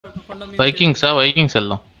కొండ మీద వైకింగ్స్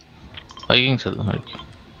వెళ్దాం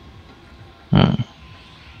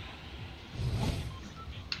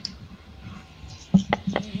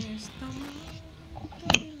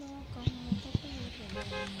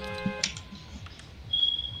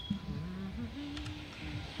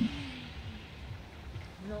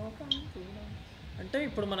అంటే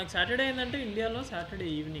ఇప్పుడు మనకు సాటర్డే ఏంటంటే ఇండియాలో సాటర్డే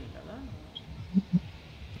ఈవినింగ్ కదా,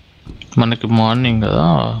 మనకి మార్నింగ్ కదా,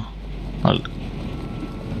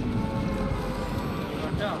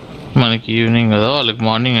 మనకి ఈవినింగ్ కదా, వాళ్ళకి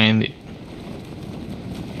మార్నింగ్ అయింది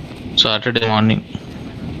సాటర్డే మార్నింగ్.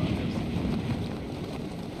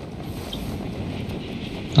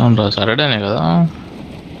 అవునరా సాటర్డేనే కదా.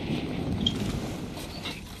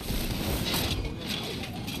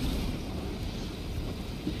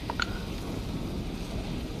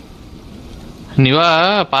 నీవా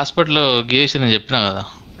పాస్పోర్ట్లో గీసి నేను చెప్పినా కదా,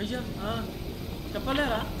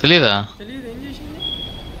 చెప్పలేరా? తెలీదా? తెలియదు. ఏం చేసింది?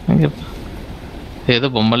 ఏదో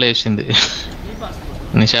బొమ్మలు వేసింది. నీ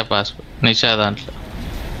పాస్పోర్ట్? పాస్పోర్ట్ నిషా దాంట్లో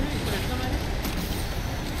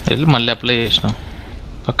వెళ్ళి మళ్ళీ అప్లై చేసినాం.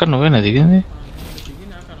 పక్కన నువ్వేనా దిగింది?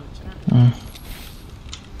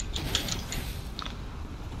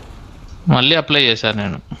 మళ్ళీ అప్లై చేశాను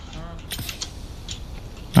నేను.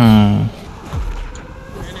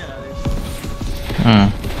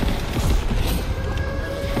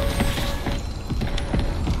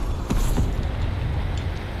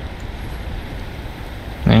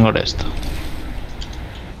 నేను కూడా వేస్తా.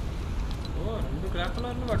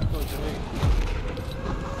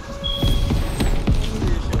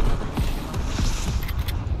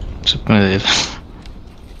 చెప్పినది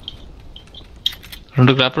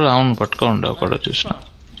 2 గ్రాప్లు అవును పట్టుకోండి. ఒకటి చూసిన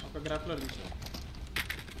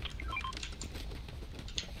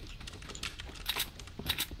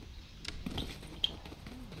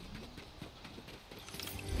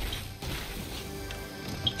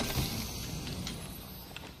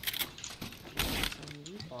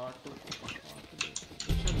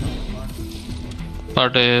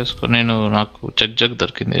పాట వేసుకో. నేను నాకు జగ్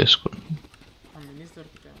దొరికింది వేసుకో.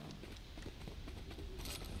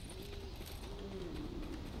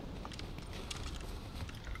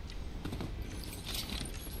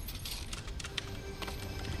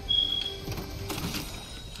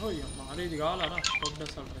 ఇది కావాలా?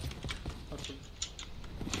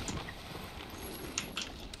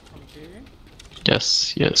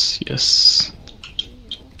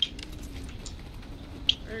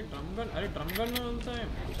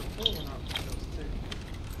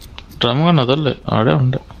 డ్రమ్ గన్ వదలలే, ఆడే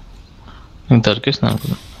ఉండే. నేను దొరికేసిన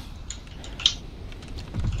అనుకున్నా.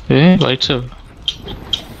 వైట్ సార్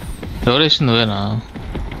ఎవరు వేసింది? నువ్వేనా?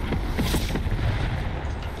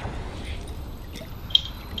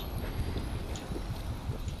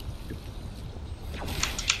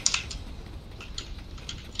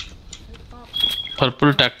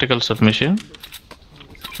 Purple tactical submission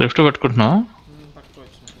lift పెట్టుకుంటున్నావు?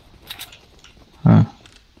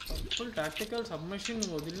 Tactical submission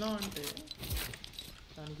వదిలినా అంటే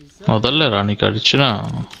వదలలేరా? నీకు అడిచినా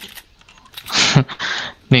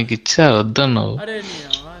నీకు ఇచ్చా వద్దన్నావు. అరే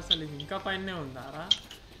అసలు ఇంకా పైనే ఉందారా?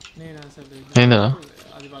 నేను అసలు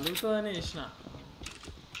అది వలుగుతుందని వేసిన.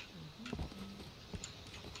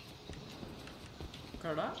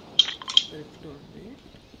 ఇక్కడ లిఫ్ట్ ఉంది,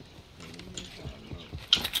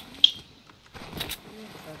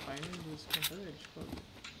 పైన చూసుకుంటే తెచ్చుకోవాలి.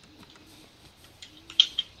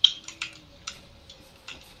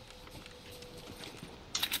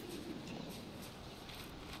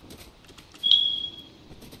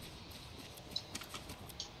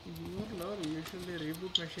 యూజువల్లీ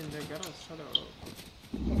రీబూట్ మెషిన్ దగ్గర వస్తాడు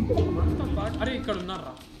మనతో పాటు. అరే ఇక్కడ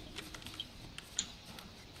ఉన్నారా?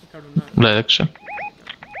 ఇక్కడ ఉన్నారు డైరెక్షన్.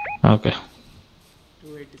 ఓకే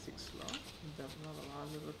 286లో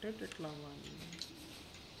వాళ్ళు రొటేట్ ఎట్లా అవ్వాలి?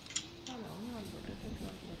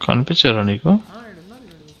 కనిపించారా నీకు?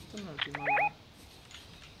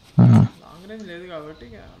 లాంగ్ రేంజ్ లేదు కాబట్టి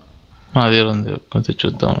అదే ఉంది, కొంచెం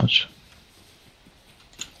చూద్దాం.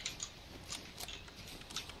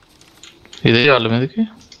 ఇదే వాళ్ళ మీదకి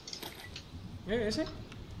వేసే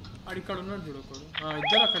ఆడు ఇక్కడ ఉన్నాడు చూడకూడదు.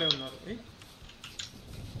 ఇద్దరు అక్కడే ఉన్నారు.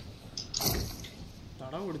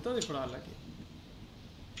 తడ ఉడుతుంది ఇప్పుడు వాళ్ళకి.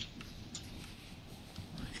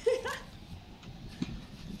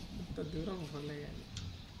 ఇంత దూరం పోలే కానీ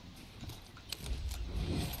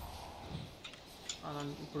అలా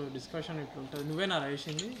ఇప్పుడు డిస్కషన్ ఇట్లా ఉంటుంది. నువ్వేనా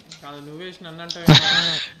వేసింది? కాదు నువ్వు వేసిన అన్నంటే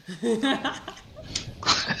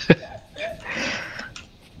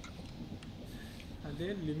అదే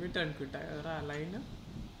లిమిట్ అనుకుంటా కదరా ఆ లైన్.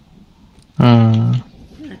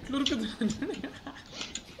 ఎట్లు ఉరుకుతుంది?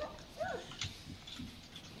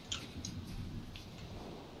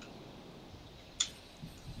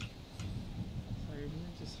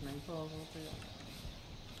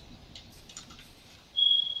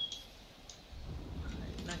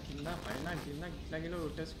 పైన కింద పైన కింద గిట్ల గిట్ల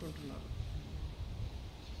కొట్టేసుకుంటున్నారు.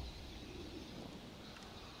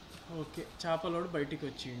 ఓకే చేపలోడు బయటికి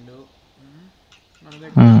వచ్చిండు. మన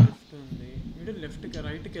దగ్గర లిఫ్ట్ ఉంది. వీడు లెఫ్ట్కి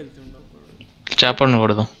రైట్కి వెళ్తుండు ఒకడు. చేపలను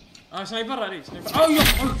కొడదాం. స్నైపర్ రీ స్నైపర్. అయ్యో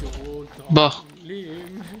బా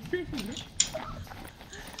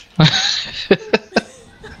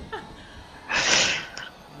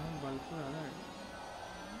బల్పు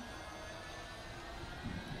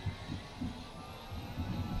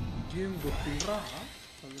గేమ్ కొట్టిండ్రా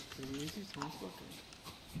వేసి చూసుకోవట్లేదు.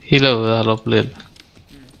 ఇలా లోపలేదు.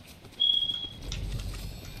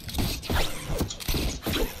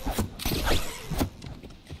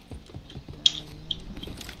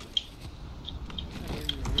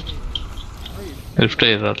 లిఫ్ట్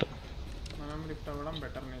అయ్యారు. మనం లిఫ్ట్ అవ్వడం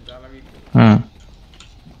బెటర్. నేను చాలా వీక్.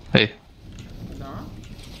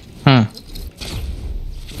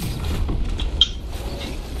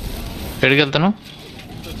 ఎక్కడికి వెళ్తాను?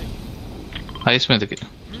 ఐస్ మీదకి.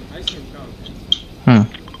 ఐస్ మీద కావాలి.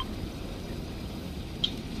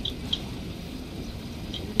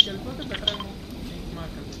 వీడికి వెళ్ళిపోతే బెటర్ ఏమో.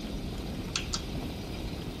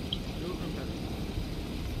 లూట్ ఉంటుంది.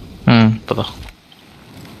 పదా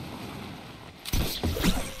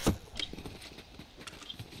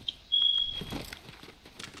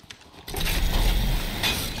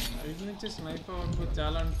స్నైపర్ వరకు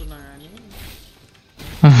చాలా అనుకున్నా కానీ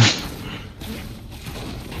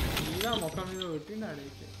ఇలా ముఖం మీద కొట్టిండు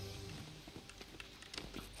ఆడైతే.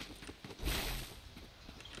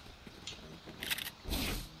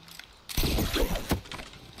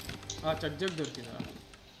 చెక్ జగ్ దొరికిందా?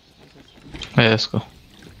 వేసుకో.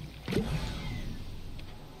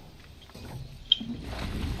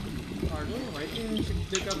 వాడు వైకింగ్ షిప్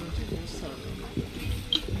దగ్గర నుంచి చూస్తాడు.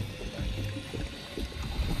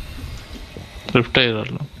 లిఫ్ట్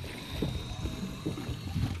అయ్యారు.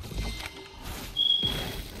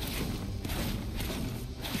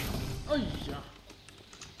 అయ్యా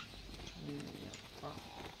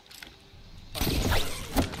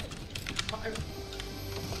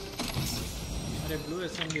అరే బ్లూ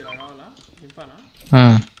ఎస్ఎండి కావాలా? దింపానా?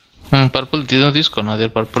 పర్పుల్ తీసుకో. నా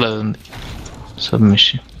దగ్గర పర్పుల్ అది ఉంది.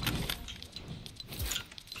 సబ్మిషన్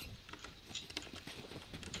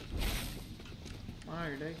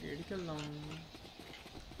ఎడికి వెళ్దాం.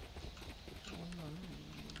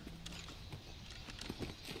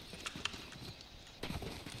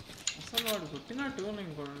 అసలు వాడు కొట్టినట్టు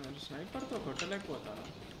నేను స్నైపర్తో కొట్టలేకపోతాను.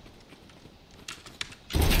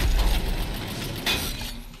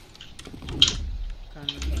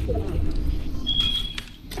 కానీ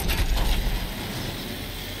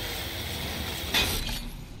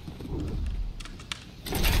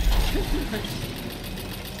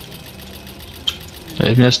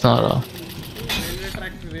ఏం చేస్తున్నారా? రైల్వే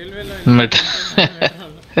ట్రాక్ రైల్వేలో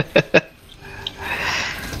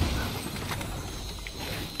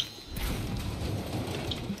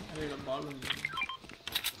బాల్ ఉంది.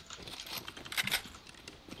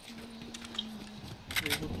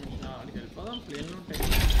 అడిగి వెళ్ళిపోదాం. ప్లేన్లు ఉంటాయి.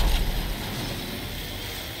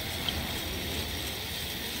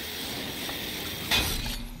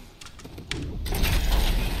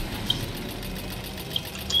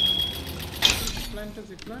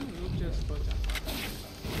 జిప్లైన్ యూజ్ చేసుకోవచ్చు అన్నమాట.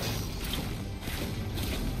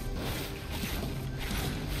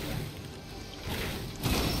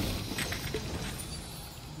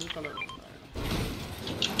 Blue colour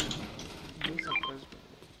blue surprise.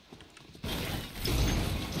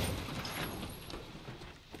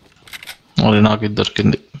 అది నాకు ఇది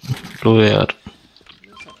దొరికింది. బ్లూ ఏఆర్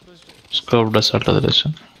స్కోప్ డసాల్ట్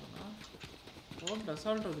వదిలేసాను.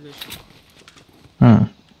 డసాల్ట్ వదిలేసాను.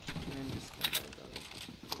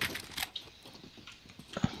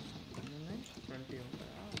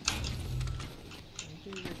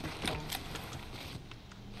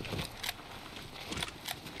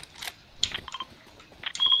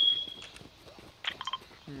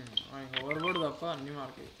 ఓవర్బోర్డ్ తప్ప అన్ని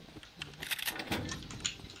మార్క్ అవుతాయి.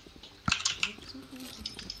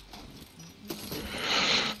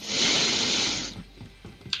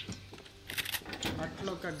 అట్లా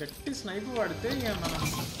ఒక గట్టి స్నైప్ పడితే ఇక మనం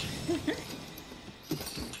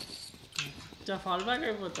ఫాల్ బ్యాక్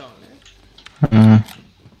అయిపోతామండి.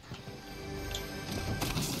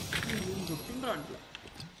 గుర్తుండ్రా అట్లా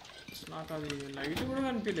నాకు అది లైట్ కూడా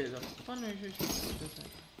కనిపించలేదు. మొత్తం వేసేసి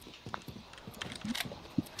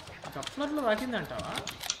కప్లర్లో తాకిందంటావా?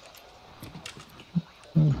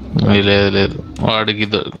 లేదు లేదు, వాడికి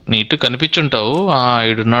నీట్ కనిపించుంటావు.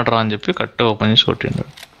 ఈడున్నాడు రా అని చెప్పి కరెక్ట్ ఓపెన్ చేసి కొట్టిండు.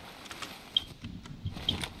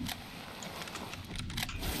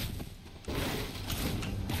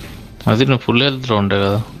 అది నువ్వు ఫుల్ హెల్త్లో ఉండే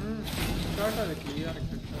కదా. షార్ట్ అది క్లియర్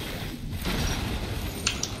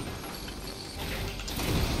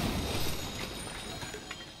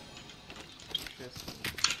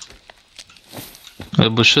అది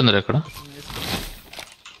బుష్ ఉంది ఇక్కడ.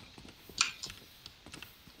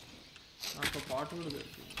 నాకు పాట కూడా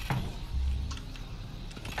దొరికింది.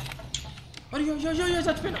 అయ్యో అయ్యో అయ్యో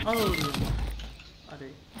చచ్చిపోయినా. అరే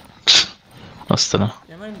వస్తున్నా.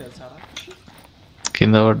 ఏమైంది తెలుసా?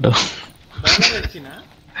 కింద పడ్డా. బౌలర్ ఎక్కినా,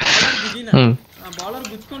 బౌలర్ దిగినా, ఆ బౌలర్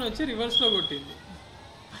గుచ్చుకొని వచ్చి రివర్స్లో కొట్టింది.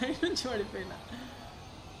 పై నుంచి పడిపోయినా.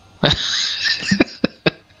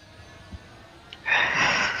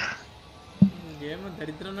 గేమ్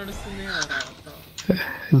దరిద్రం నడుస్తుంది కదా.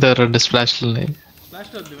 ఇద్దరు 2 స్ప్లాష్లు ఉన్నాయి.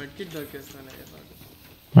 స్ప్లాష్ వద్దు, మెడ్కిట్ దొరికేస్తాను.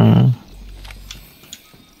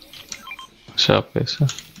 షాప్ వేసా.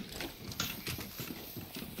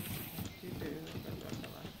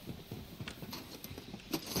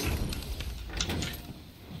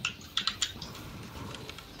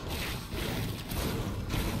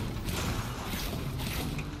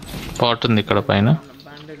 పాట్ ఉంది ఇక్కడ పైన.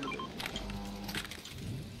 బ్యాండెడ్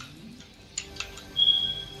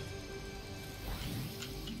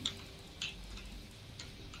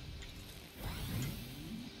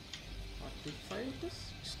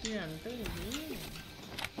అంటే ఇది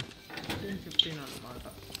 15 అన్నమాట.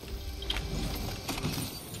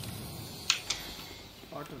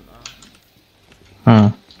 పాట్ ఉందా?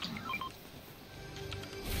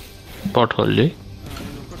 పాట్ హోల్డ్ చేయి.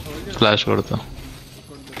 ఫ్లాష్ కొడతా.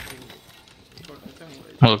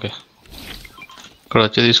 ఓకే, ఇక్కడ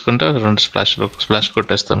వచ్చి తీసుకుంటే 2 స్ప్లాష్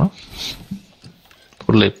కొట్టేస్తాను.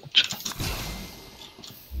 ఫుల్ అయిపోవచ్చు.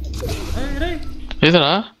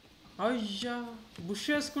 ఇదరా అయ్యా బుష్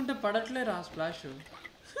వేసుకుంటే పడట్లేరా స్ప్లాష్.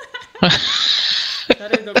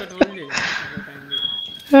 సరే ఇది ఒకటి హోల్డ్ చేయి.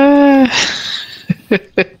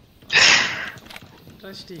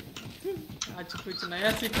 ट्रस्टी आज कुछ नया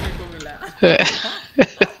सीखने को मिला.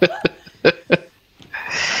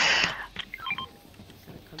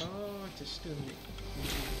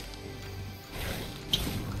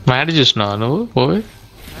 మ్యాడ్ చూసినావా నువ్వు? పోయి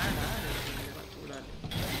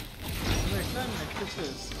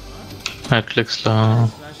నెట్ఫ్లిక్స్లో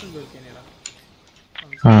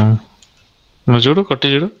నువ్వు చూడు, కొట్టి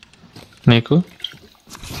చూడు. నీకు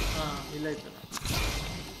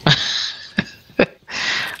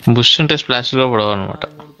బుష్ ఉంటే స్ప్లాష్లో పడవు అనమాట.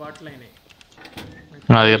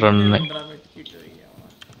 అది 2 ఉన్నాయి.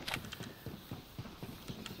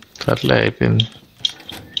 సర్లే అయిపోయింది.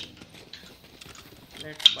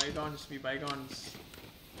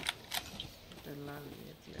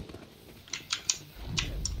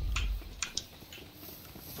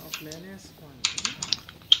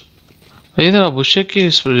 ఏదో బుష్ ఎక్కి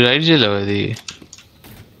రైడ్ చేయలేవు. అది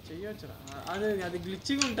చెయ్యొచ్చురా, అది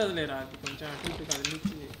గ్లిచ్చిగా ఉంటుంది లేరా. అది కొంచెం అటు ఇటు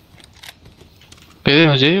కదిలిచ్చి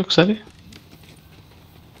ఏదేమో చెయ్యి ఒకసారి.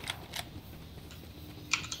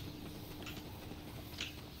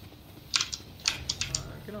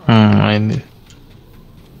 అయింది.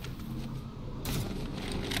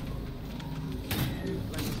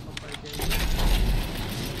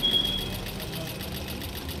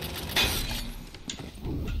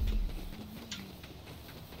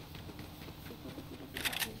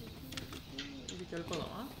 ఇది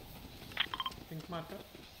వెళ్ళిపోదామా? Pink marker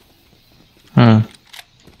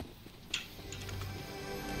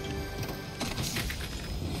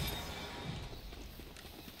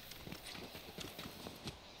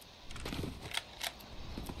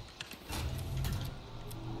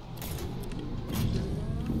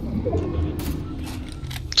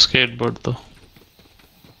skate బోర్డ్తో.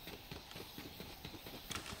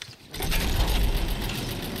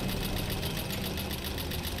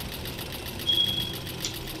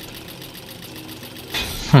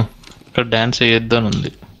 ఇక్కడ డాన్స్ వేయొద్దు అని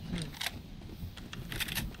ఉంది.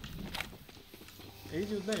 ఏ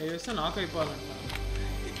చూద్దాం, వేస్తే నాకు అయిపోవాలంట.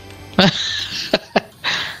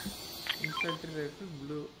 ఇన్ఫెంట్రీ రైఫిల్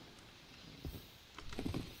బ్లూ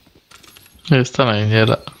వేస్తాను. ఏం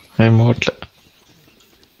చేయాల, ఏం పోవట్లే.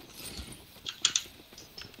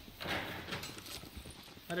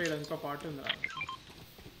 అరే ఇక్కడ ఇంకో పార్ట్ ఉందిరా.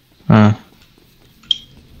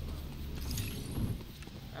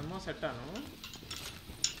 అమ్మో సెట్టాను.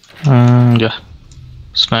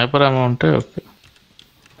 స్నైపర్ ఏమో ఉంటే ఓకే.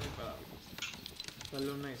 వాళ్ళు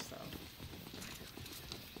ఉన్నాయి, ఇస్తాను.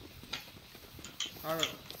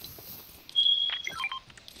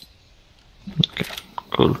 Okay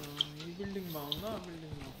cool. ఈ బిల్డింగ్ బాగుందా, ఆ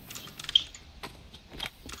బిల్డింగ్ బాగుందా?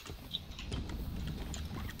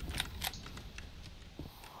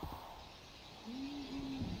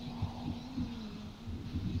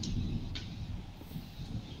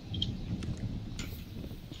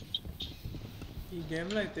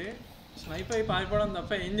 గేమ్లో అయితే స్నైప్ అయి పారిపోవడం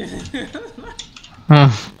తప్ప ఏం చేయలేదు.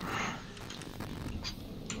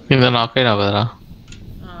 కింద నాక్ అయినా కదరా.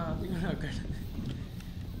 అది కూడా అక్కడ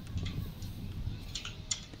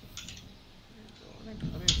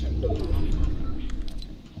సెట్ ఉన్నాం.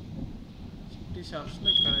 సిటీ షాప్స్లో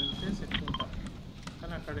ఇక్కడ వెళ్తే సెట్ ఉంటాం,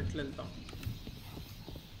 కానీ అక్కడ ఎట్లా వెళ్తాం?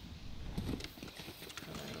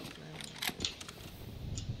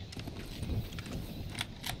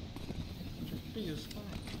 చుట్టూ చూసుకో.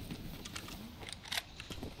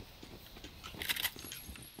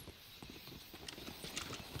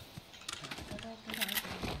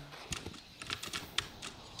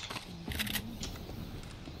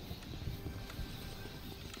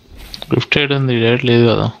 లిఫ్ట్ సైడ్ ఉంది, డైరెక్ట్ లేదు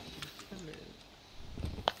కదా.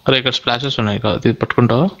 అరే ఇక్కడ స్ప్లాషెస్ ఉన్నాయి కదా, ఇది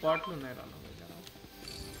పట్టుకుంటావా? పాట్లు ఉన్నాయి రా నా దగ్గర.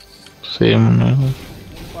 సేమ్ ఉన్నాయి.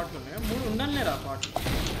 3 పాట్లు ఉన్నాయి, 3 ఉండాలి రా పాట్లు.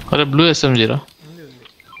 అరే బ్లూ ఎస్ఎంజీరా. ఉంది.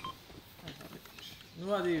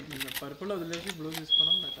 నువ్వు అది పర్పుల్ వదిలేసి బ్లూ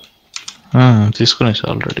తీసుకోవడం బెటర్. తీసుకునేసి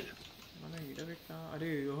ఆల్రెడీ. మనం ఇక్కడ పెట్టా. అరే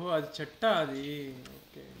ఓహో అది చెట్ట అది.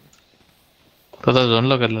 ఓకే కదా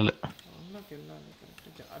జోన్లోకి వెళ్ళాలి. జోన్లోకి వెళ్ళాలి. కరెక్ట్.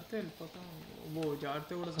 జాగ్రత్త వెళ్ళిపోతాం. ఓ జాగ్రత్త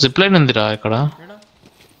కూడా. జిప్ లైన్ ఉందిరా ఇక్కడ.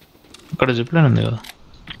 ఇక్కడ జిప్ లైన్ ఉంది కదా,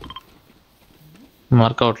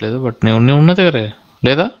 మార్క్ అవ్వట్లేదు. బట్ నేను ఉన్న దగ్గరే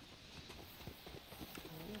లేదా?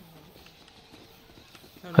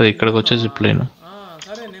 అది ఇక్కడికి వచ్చే జిప్ లైన్.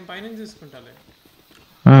 సరే నేను పైన తీసుకుంటాలే.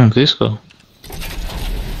 తీసుకో.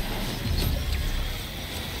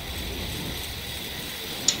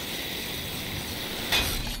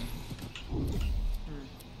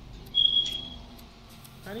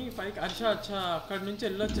 కానీ పైకి అచ్చా అక్కడ నుంచి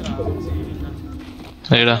వెళ్ళొచ్చు రా.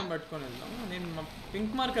 పట్టుకొని వెళ్దాం. నేను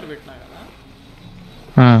పింక్ మార్కర్ పెట్టినా కదా,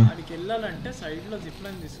 అక్కడికి వెళ్ళాలంటే సైడ్లో జిప్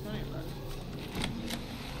లైన్ తీసుకొని వెళ్ళాలి.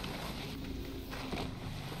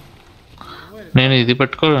 నేను ఇది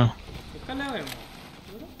పట్టుకో. ఎక్కలేవేమో.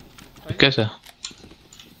 ఎక్కేసా.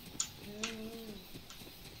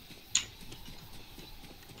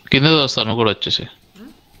 కింద వస్తాను కూడా వచ్చేసి.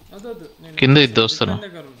 కింద ఇది వస్తాను.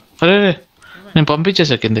 అరే నేను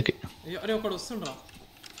పంపించేసా కిందకి. అరే ఒకడు వస్తుండ్రా.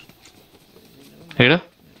 ఏడా?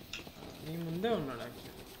 నీ ముందే ఉన్నాడు.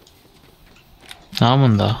 నా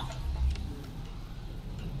ముందా?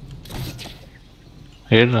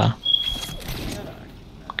 ఏడ్రా?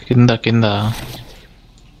 కింద కింద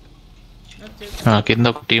కింద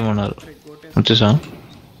ఒక టీం ఉన్నారు. వచ్చేసా.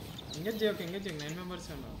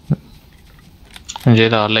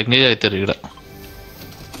 చేయరా, వాళ్ళు ఎంగేజ్ అవుతారు ఇక్కడ.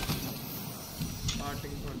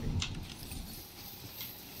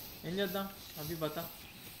 ఏం చేద్దాం అభి బతా.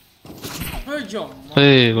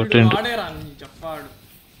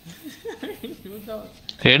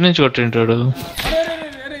 ఏడు నుంచి కొట్టింటాడు.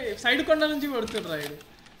 సైడ్ కొండ నుంచి కొడుతుండ్రా.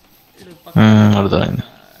 అర్థమైంది.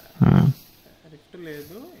 రిఫ్ట్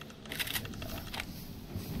లేదు,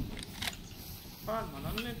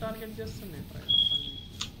 మనల్ని టార్గెట్ చేస్తుంది.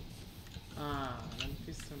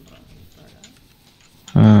 అనిపిస్తుండ్రా.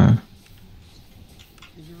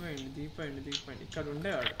 దీపండి ఇక్కడ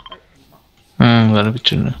ఉండేవాడు.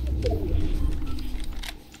 అనిపించింది.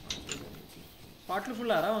 పాటలు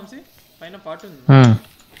ఫుల్ ఆరా వంశీ? పైన పాట ఉంది.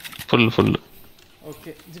 ఫుల్.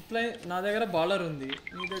 ఓకే జిప్ లైన్ నా దగ్గర బాలర్ ఉంది,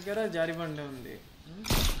 నీ దగ్గర జారిబండే ఉంది.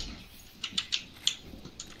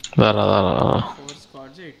 4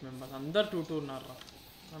 స్క్వాడ్స్ 8 మెంబర్స్, అందరు 2 ఉన్నారా.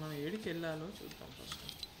 మనం ఏడికి వెళ్ళాలో చూద్దాం. ఫస్ట్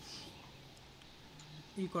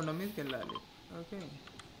ఈ కొండ మీదకి వెళ్ళాలి. ఓకే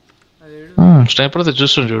అది స్నైపర్ అయితే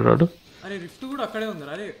చూస్తుండు చూడాడు. అరే రిఫ్ట్ కూడా అక్కడే ఉంది.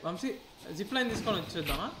 అరే వంశీ జిప్ లైన్ తీసుకొని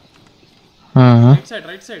వచ్చేద్దామా?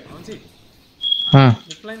 Right side Vamsi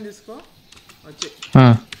zip line తీసుకో వచ్చి.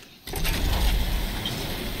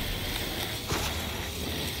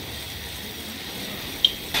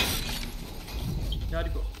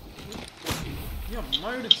 జారికో. ఈ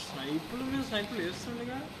అమ్మాయిడు స్నైపులు మీద స్నైపులు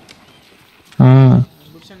వేస్తుండగా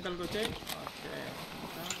బుట్ శంకల్కి వచ్చాయి. ఓకే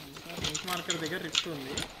పింక్ మార్కర్ దగ్గర రిఫ్ట్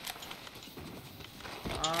ఉంది.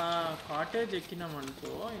 కాటేజ్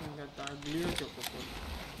ఎక్కినామనుకో ఇంకా గ్లియో చెప్పకూడదు.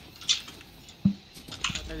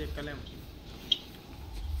 కాటేజ్ ఎక్కలేము.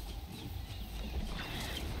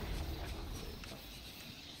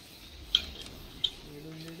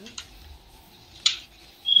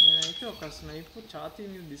 నేనైతే ఒక స్నైప్ ఛాతీ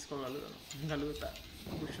మీద తీసుకోగలుగుతా.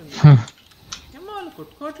 బుష్ ఉంది ఏమో, వాళ్ళు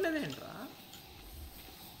కొట్టుకోవట్లేదేంట్రా,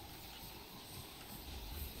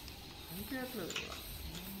 అనిపించట్లేదు.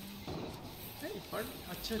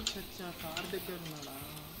 అచ్చా కార్ దగ్గర ఉన్నాడా?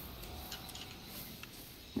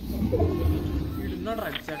 వీడున్నాడు రా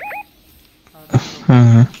ఎగ్జాక్ట్.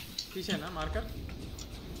 తీసేనా మార్కర్?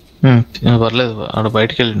 పర్లేదు, ఆడ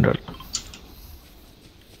బయటికి వెళ్ళిండాడు.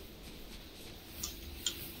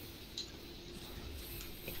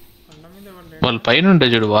 వాళ్ళు పైన ఉంటే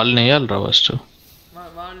చూడు, వాళ్ళని వేయాలి రా ఫస్ట్.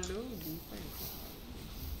 వాళ్ళు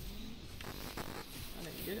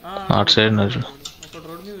అటు సైడ్ ఉన్నారు చూడు. ఒక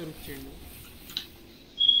రోడ్ మీద దొరికిండు,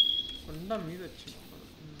 కొండ మీద వచ్చిండు.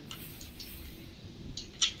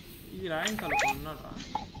 ఈ రాయం కలప ఉన్నాడు రా,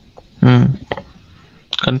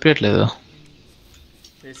 కనిపించట్లేదు.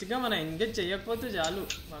 బేసిక్గా మనం ఎంగేజ్ చేయకపోతే చాలు.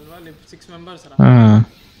 వాళ్ళు 6 మెంబర్స్ రా.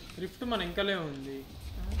 రిఫ్ట్ మన ఇంకలే ఉంది,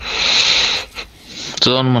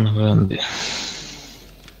 జోన్ మనకు ఉంది.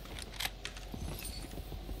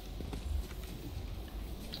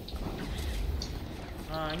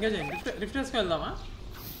 ఎంగేజ్ అయ్యింది. రిఫ్ట్ వేసుకు వెళ్దామా?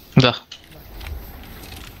 దా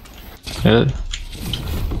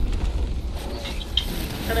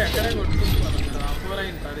అక్కడే కొట్టుకుంటున్నాను. 4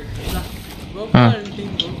 అయింది అది. గోకు అండ్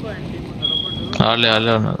టీమ్ ఉన్నారు. ఒకటి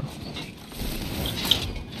వాళ్ళే ఉన్నారు.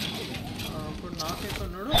 ఇప్పుడు నాకైతే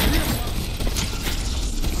ఉన్నాడు.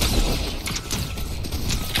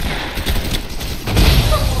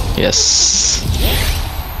 Yes,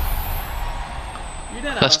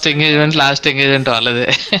 first engagement last engagement వాళ్ళదే.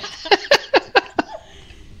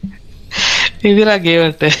 ఇది నా గేమ్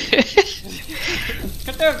అంటే.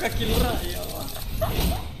 ఒక కిల్ రా.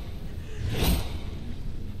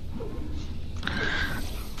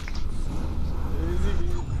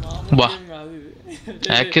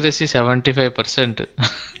 యాక్యురసీ 75%.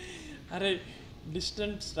 అరే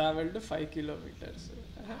డిస్టెన్స్ ట్రావెల్డ్ 5 కిలోమీటర్స్.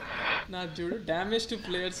 నా చూడు, డ్యామేజ్ టు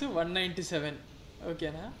ప్లేయర్స్ 197.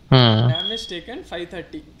 ఓకేనా? Damage taken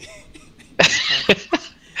 530.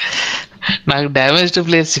 నాకు damage to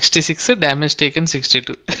player 66, damage taken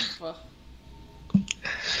 62.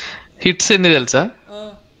 Hits ఎన్ని తెలుసా?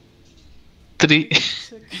 3.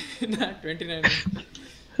 29.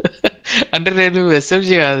 అంటే నేను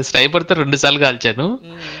ఎస్ఎంజీ కాదు, స్నైపర్తో 2 సార్లు కాల్చాను.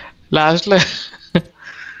 లాస్ట్ లో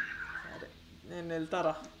నేను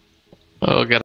వెళ్తారా? ఓకే.